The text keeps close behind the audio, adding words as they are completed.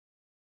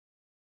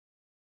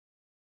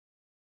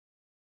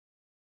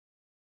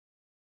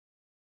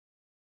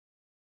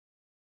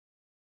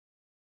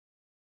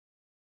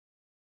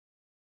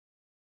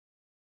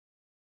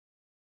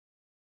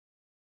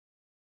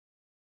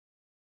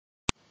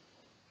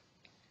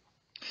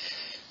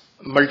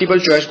Multiple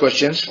choice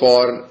questions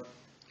for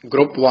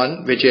group 1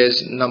 which is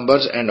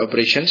numbers and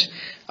operations.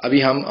 अभी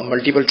हम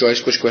multiple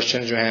choice कुछ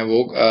questions जो हैं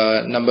वो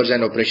नंबर्स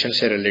एंड ऑपरेशन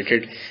से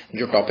रिलेटेड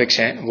जो टॉपिक्स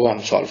हैं वो हम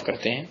सॉल्व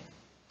करते हैं।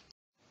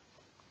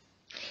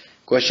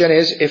 Question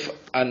is, if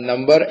a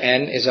number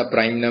n is a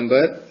prime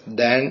number,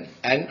 then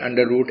n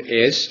under root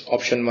is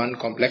option 1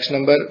 complex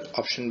number,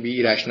 option B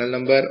rational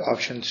number,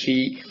 option C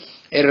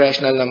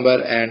irrational number,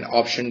 and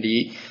option D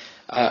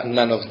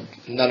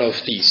none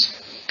of these.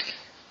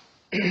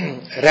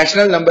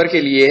 Rational number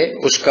के लिए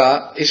उसका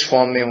इस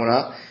form में होना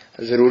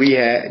जरूरी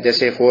है,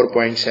 जैसे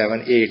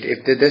 4.78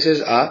 if this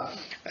is a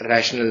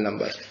rational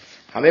number.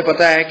 हमें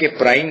पता है कि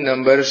प्राइम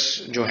नंबर्स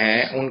जो हैं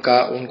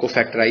उनको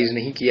फैक्टराइज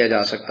नहीं किया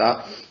जा सकता,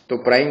 तो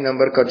प्राइम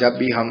नंबर का जब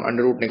भी हम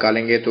अंडर रूट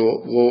निकालेंगे तो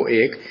वो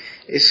एक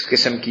इस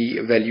किस्म की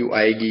वैल्यू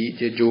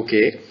आएगी जो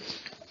कि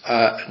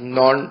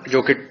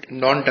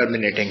नॉन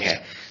टर्मिनेटिंग है।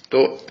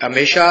 तो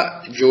हमेशा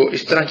जो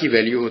इस तरह की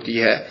वैल्यू होती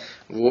है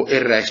वो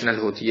इर्रेशनल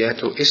होती है।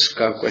 तो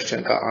इसका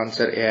क्वेश्चन का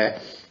आंसर है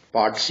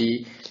part C,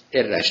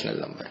 irrational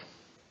number.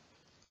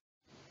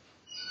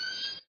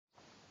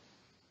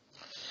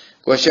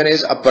 Question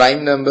is, a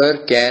prime number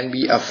can be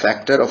a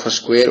factor of a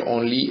square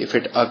only if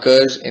it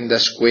occurs in the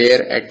square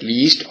at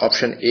least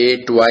option A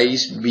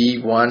twice, B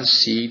once,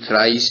 C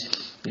thrice,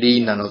 D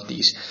none of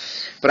these.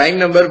 Prime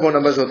number वो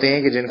numbers होते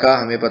हैं कि जिनका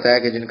हमें पता है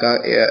कि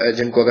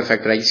जिनको अगर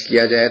फैक्टराइज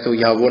किया जाए तो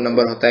या वो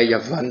नंबर होता है या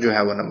वन जो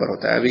है वो नंबर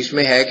होता है। अब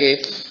इसमें है कि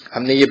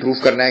हमने ये प्रूव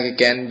करना है कि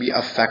can be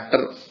a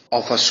factor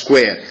of a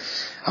square.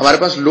 हमारे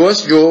पास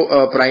लोएस्ट जो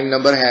प्राइम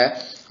नंबर है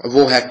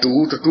वो है 2,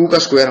 तो 2 का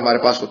स्क्वायर हमारे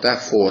पास होता है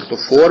 4। तो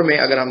 4 में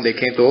अगर हम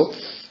देखें तो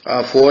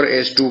 4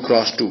 इज 2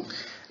 क्रॉस 2।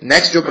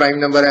 नेक्स्ट जो प्राइम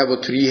नंबर है वो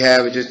 3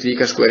 है, विच इज 3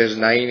 का स्क्वायर इज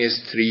 9 इज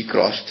 3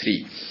 क्रॉस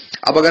 3।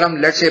 अब अगर हम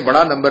लेट से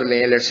बड़ा नंबर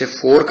लें, लेट से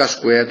 4 का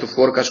स्क्वायर, तो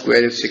 4 का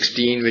square is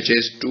 16 which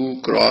is 2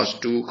 cross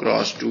 2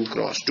 cross 2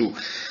 cross 2।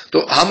 तो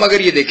हम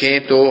अगर ये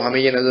देखें तो हमें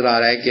ये नजर आ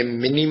रहा है कि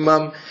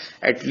मिनिमम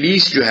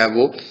एटलीस्ट जो है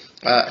वो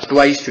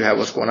ट्वाइस जो है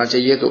वो उसको होना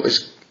चाहिए। तो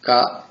इसका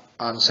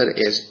answer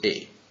is a.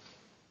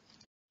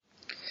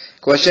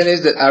 Question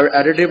is, the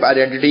additive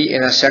identity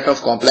in a set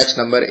of complex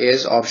number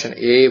is option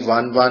A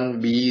 1 1,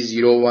 B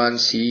 0 1,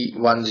 C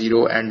 1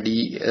 0 and D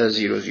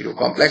 0 0।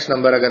 Complex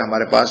number अगर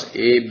हमारे पास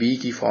A B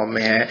की फॉर्म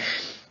में है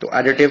तो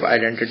एडिटिव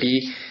आइडेंटिटी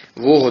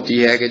वो होती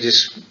है कि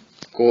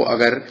जिसको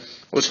अगर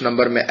उस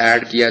नंबर में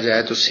ऐड किया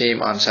जाए तो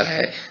सेम आंसर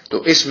है।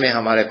 तो इसमें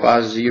हमारे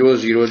पास 0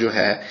 0 जो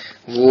है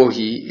वो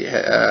ही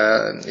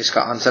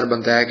इसका आंसर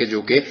बनता है कि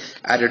जो कि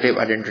additive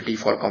identity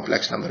for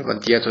complex number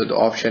बनती है। तो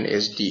the option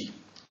is D.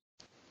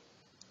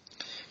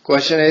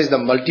 Question is, the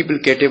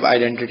multiplicative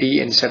identity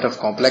in set of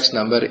complex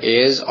number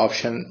is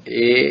option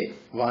A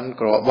 1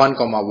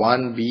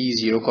 1, B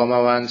 0,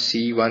 1,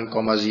 C 1,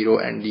 0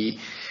 and D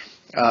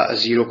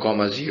 0,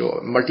 0।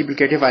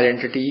 Multiplicative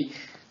identity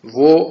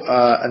वो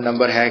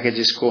नंबर है कि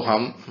जिसको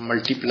हम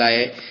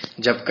मल्टीप्लाई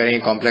जब करें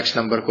कॉम्प्लेक्स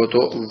नंबर को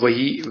तो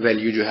वही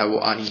वैल्यू जो है वो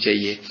आनी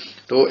चाहिए।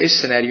 तो इस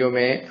सिनेरियो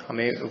में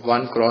हमें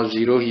 1 क्रॉस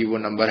 0 ही वो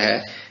नंबर है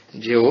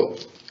जो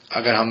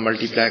अगर हम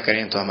मल्टीप्लाई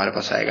करें तो हमारे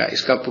पास आएगा।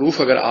 इसका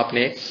प्रूफ अगर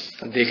आपने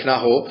देखना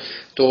हो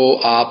तो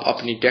आप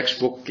अपनी टेक्स्ट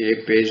बुक के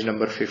पेज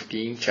नंबर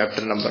 15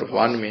 चैप्टर नंबर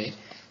 1 में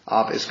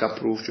आप इसका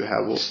प्रूफ जो है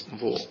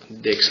वो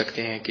देख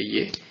सकते हैं कि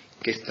ये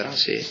किस तरह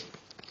से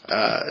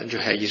जो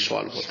है ये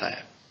सॉल्व होता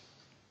है।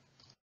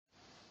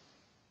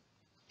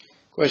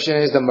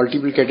 Question is, the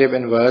multiplicative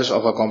inverse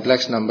of a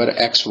complex number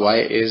xy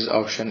is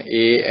option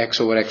A x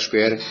over x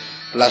square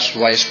plus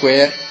y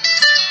square,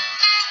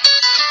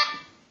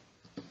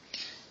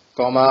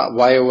 comma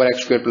y over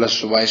x square plus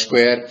y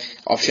square.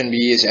 Option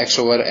B is x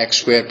over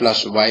x square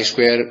plus y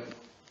square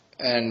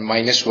and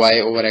minus y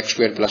over x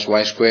square plus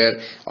y square.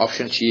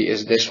 Option C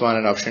is this one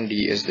and option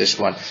D is this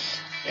one.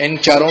 इन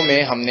चारों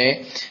में हमने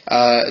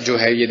जो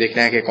है ये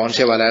देखना है कि कौन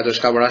से वाला है। तो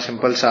इसका बड़ा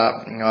सिंपल सा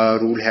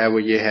रूल है, वो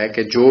ये है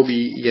कि जो भी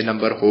ये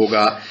नंबर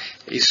होगा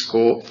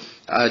इसको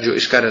जो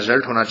इसका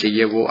रिजल्ट होना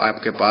चाहिए वो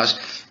आपके पास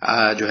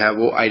जो है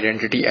वो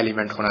आइडेंटिटी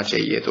एलिमेंट होना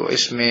चाहिए। तो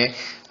इसमें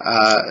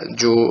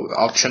जो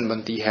ऑप्शन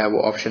बनती है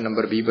वो ऑप्शन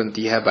नंबर बी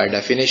बनती है बाय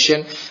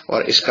डेफिनेशन,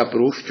 और इसका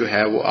प्रूफ जो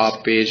है वो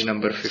आप पेज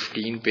नंबर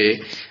 15 पे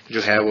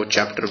जो है वो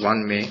चैप्टर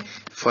 1 में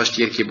फर्स्ट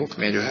ईयर की बुक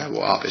में जो है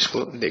वो आप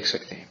इसको देख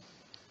सकते हैं।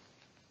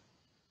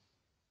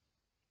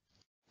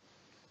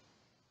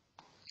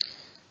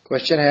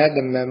 क्वेश्चन है,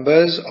 the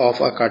members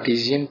of a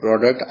Cartesian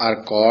product are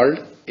called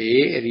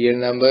a real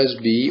numbers,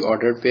 be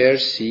ordered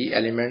pairs, C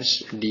elements,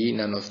 D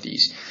none of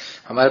these.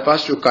 हमारे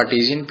पास जो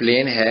कार्टेशियन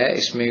प्लेन है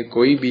इसमें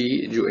कोई भी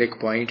जो एक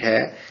पॉइंट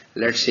है,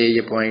 लेट से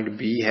ये पॉइंट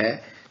बी है,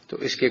 तो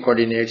इसके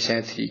कोऑर्डिनेट्स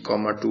हैं 3,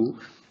 2।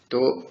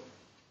 तो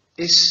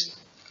इस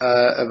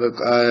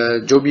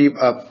जो भी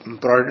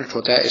प्रोडक्ट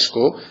होता है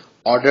इसको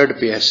ऑर्डर्ड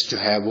पेयर्स जो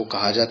है वो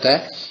कहा जाता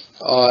है,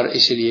 और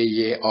इसीलिए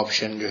ये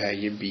ऑप्शन जो है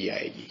ये बी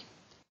आएगी।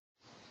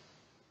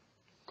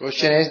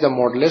 Question is, the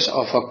modulus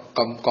of a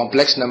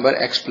complex number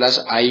x plus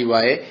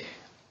iy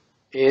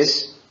is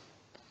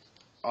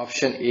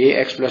option A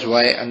x plus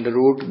y under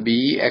root, B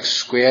x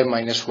square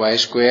minus y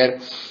square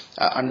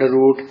under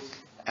root,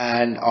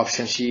 and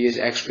option C is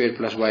x square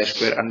plus y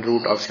square under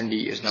root, option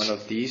D is none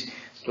of these.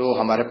 तो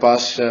हमारे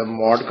पास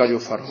mod का जो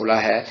formula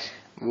है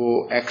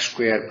वो x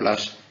square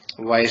plus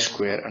y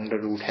square under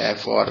root है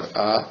for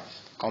a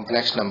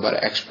complex number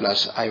x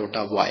plus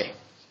iota y.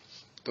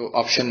 तो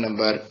option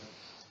number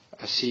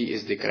C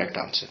is the correct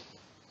answer.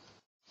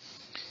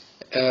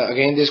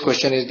 Again this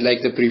question is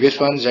like the previous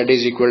one. Z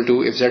is equal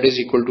to, if Z is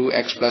equal to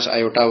x plus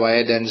iota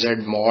y then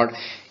Z mod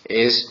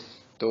is,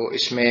 तो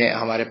इसमें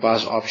हमारे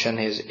पास option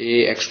है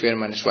A x square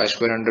minus y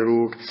square under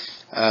root,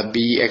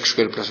 B x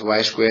square plus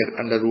y square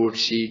under root,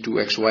 C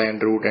 2xy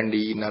under root and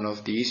D none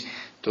of these.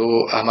 तो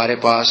हमारे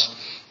पास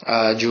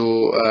जो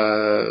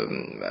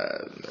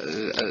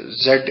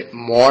Z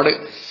mod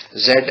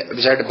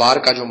Z बार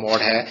का जो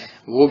mod है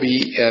वो भी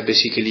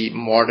बेसिकली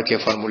मॉड के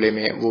फॉर्मूले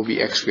में वो भी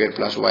x square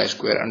plus y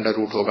square under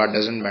root होगा.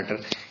 डजेंट मैटर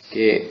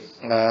कि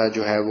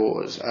जो है वो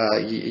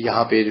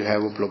यहाँ पे जो है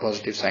वो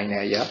पॉजिटिव साइन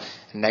है या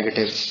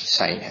नेगेटिव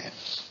साइन है.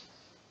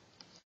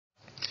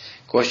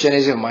 Question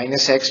is, if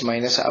minus x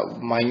minus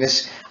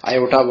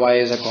iota y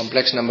is a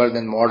complex number,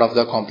 then mod of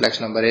the complex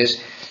number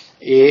is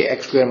A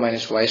x square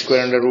minus y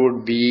square under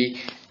root, B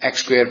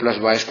x square plus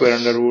y square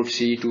under root,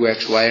 C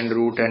 2xy under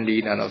root and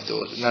D none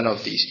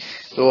of these.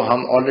 तो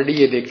हम already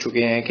ये देख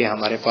चुके हैं कि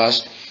हमारे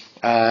पास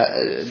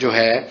जो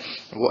है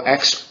वो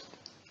x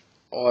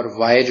और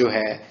y जो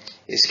है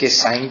इसके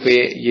साइन पे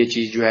ये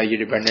चीज जो है ये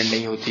डिपेंडेंट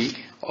नहीं होती,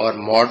 और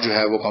मॉड जो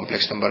है वो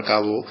कॉम्प्लेक्स नंबर का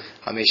वो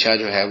हमेशा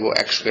जो है वो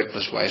x square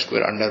plus y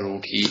square under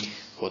root ही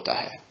होता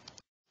है.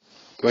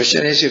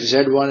 Question is, if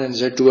Z1 and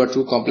Z2 are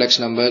two complex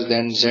numbers,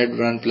 then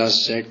Z1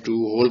 plus Z2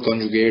 whole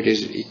conjugate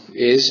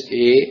is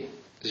A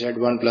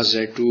Z1 plus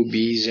Z2, B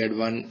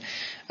Z1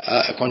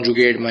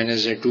 conjugate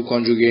minus Z2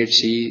 conjugate,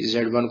 C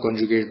Z1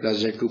 conjugate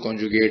plus Z2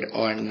 conjugate,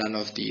 or none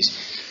of these.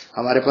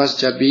 हमारे पास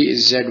जब भी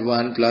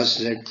Z1 plus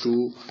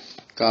Z2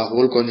 का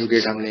whole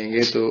conjugate हम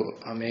लेंगे तो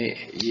हमें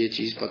ये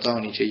चीज पता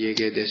होनी चाहिए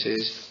कि this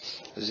is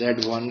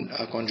Z1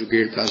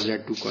 conjugate plus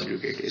Z2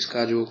 conjugate.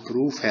 इसका जो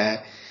प्रूफ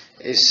है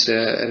इस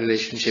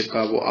रिलेशनशिप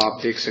का वो आप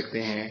देख सकते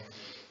हैं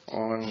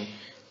on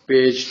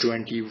page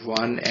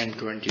 21 and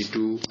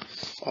 22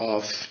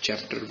 of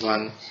chapter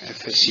 1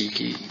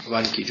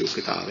 FSc-I की जो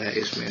किताब है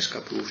इसमें इसका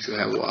प्रूफ जो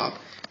है वो आप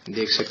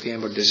देख सकते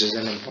हैं. But this is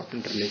an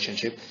important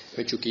relationship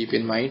which you keep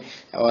in mind,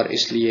 और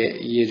इसलिए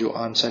ये जो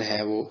आंसर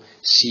है वो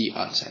C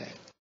आंसर है.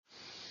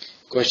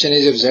 Question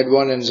is, if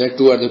Z1 and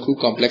Z2 are the two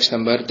complex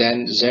number,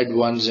 then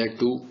Z1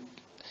 Z2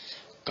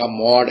 का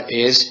mod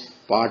is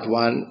part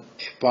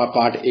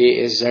A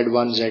is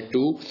Z1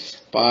 Z2,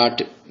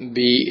 part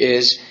B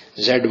is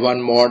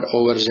Z1 mod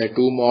over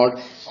Z2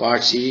 mod,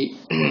 part C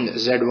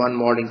Z1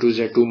 mod into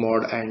Z2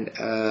 mod, and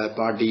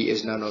part D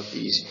is none of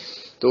these.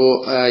 तो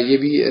ये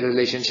भी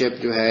relationship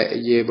जो है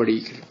ये बड़ी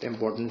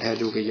important है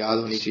जो कि याद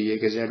होनी चाहिए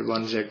कि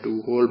Z1 Z2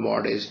 whole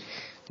mod is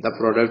the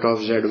product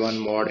of Z1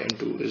 mod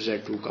into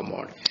Z2 का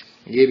mod.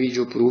 ये भी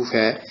जो प्रूफ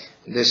है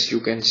this you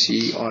can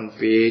see on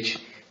page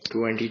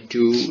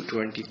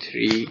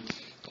 22-23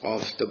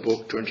 of the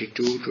book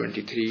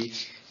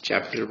 22-23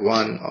 chapter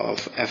 1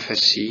 of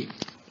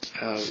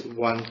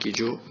FSc-I की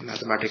जो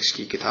मैथमेटिक्स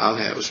की किताब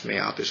है उसमें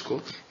आप इसको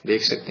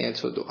देख सकते हैं.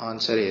 So the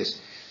answer is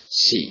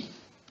C.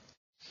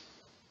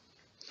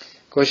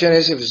 Question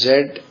is, if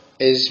Z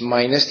is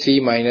 -3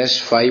 minus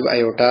 5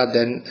 iota,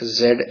 then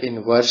Z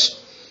inverse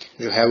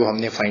जो है वो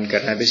हमने फाइंड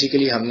करना है.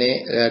 बेसिकली हमने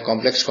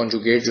कॉम्प्लेक्स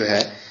कॉन्जुगेट जो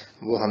है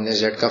वो हमने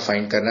Z का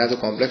फाइंड करना है. तो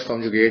कॉम्प्लेक्स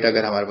कॉन्जुगेट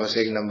अगर हमारे पास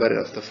एक नंबर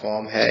ऑफ द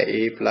फॉर्म है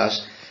A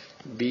प्लस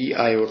B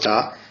आयोटा,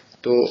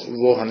 तो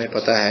वो हमें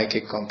पता है कि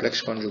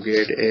complex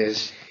conjugate is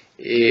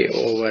A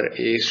over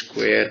A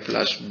square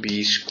plus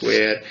B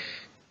square,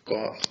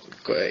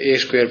 A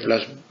square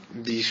plus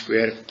B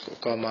square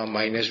comma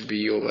minus B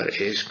over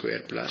A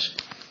square plus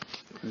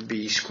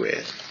B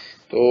square.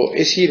 तो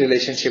इसी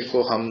relationship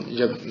को हम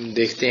जब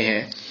देखते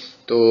हैं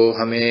तो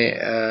हमें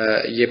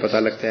ये पता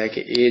लगता है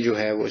कि A जो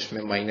है वो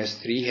इसमें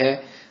 -3 है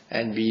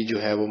एंड B जो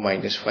है वो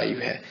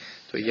 -5 है.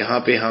 तो यहाँ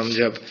पे हम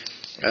जब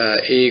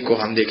A को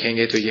हम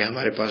देखेंगे तो ये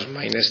हमारे पास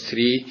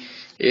 -3,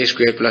 A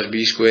square plus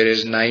B square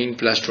is 9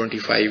 plus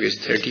 25 is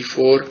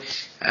 34,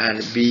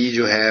 and B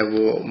जो है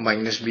वो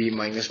 -B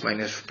माइनस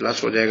माइनस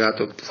प्लस हो जाएगा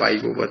तो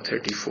 5 ओवर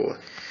 34.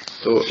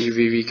 तो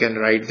we can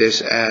write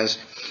this as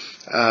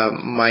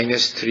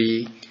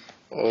 -3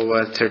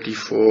 over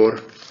 34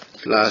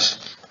 plus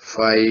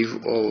 5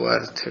 over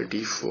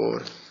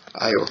 34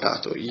 iota.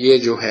 तो ये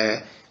जो है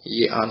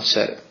ये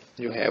आंसर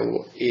जो है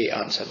वो A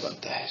आंसर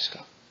बनता है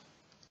इसका.